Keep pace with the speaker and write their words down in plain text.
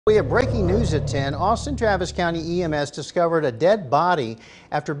We have breaking news at 10. Austin Travis County EMS discovered a dead body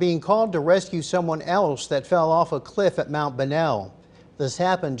after being called to rescue someone else that fell off a cliff at Mount Bonnell. This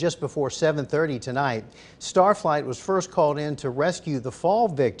happened just before 7:30 tonight. Starflight was first called in to rescue the fall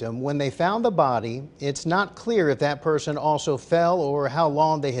victim. When they found the body, it's not clear if that person also fell or how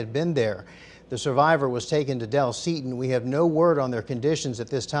long they had been there. The survivor was taken to Del Seaton. We have no word on their conditions at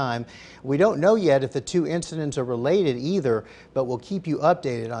this time. We don't know yet if the two incidents are related either, but we'll keep you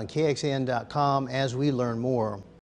updated on KXAN.com as we learn more.